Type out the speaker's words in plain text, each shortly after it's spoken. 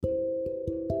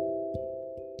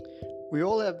We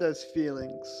all have those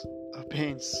feelings of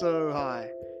being so high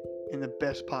in the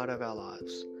best part of our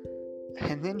lives,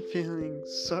 and then feeling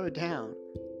so down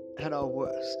at our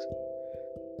worst.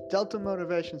 Delta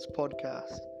Motivations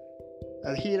Podcast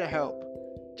are here to help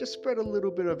just spread a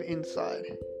little bit of insight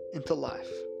into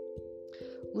life.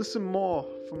 Listen more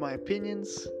for my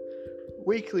opinions,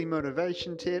 weekly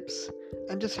motivation tips,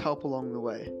 and just help along the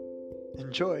way.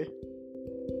 Enjoy!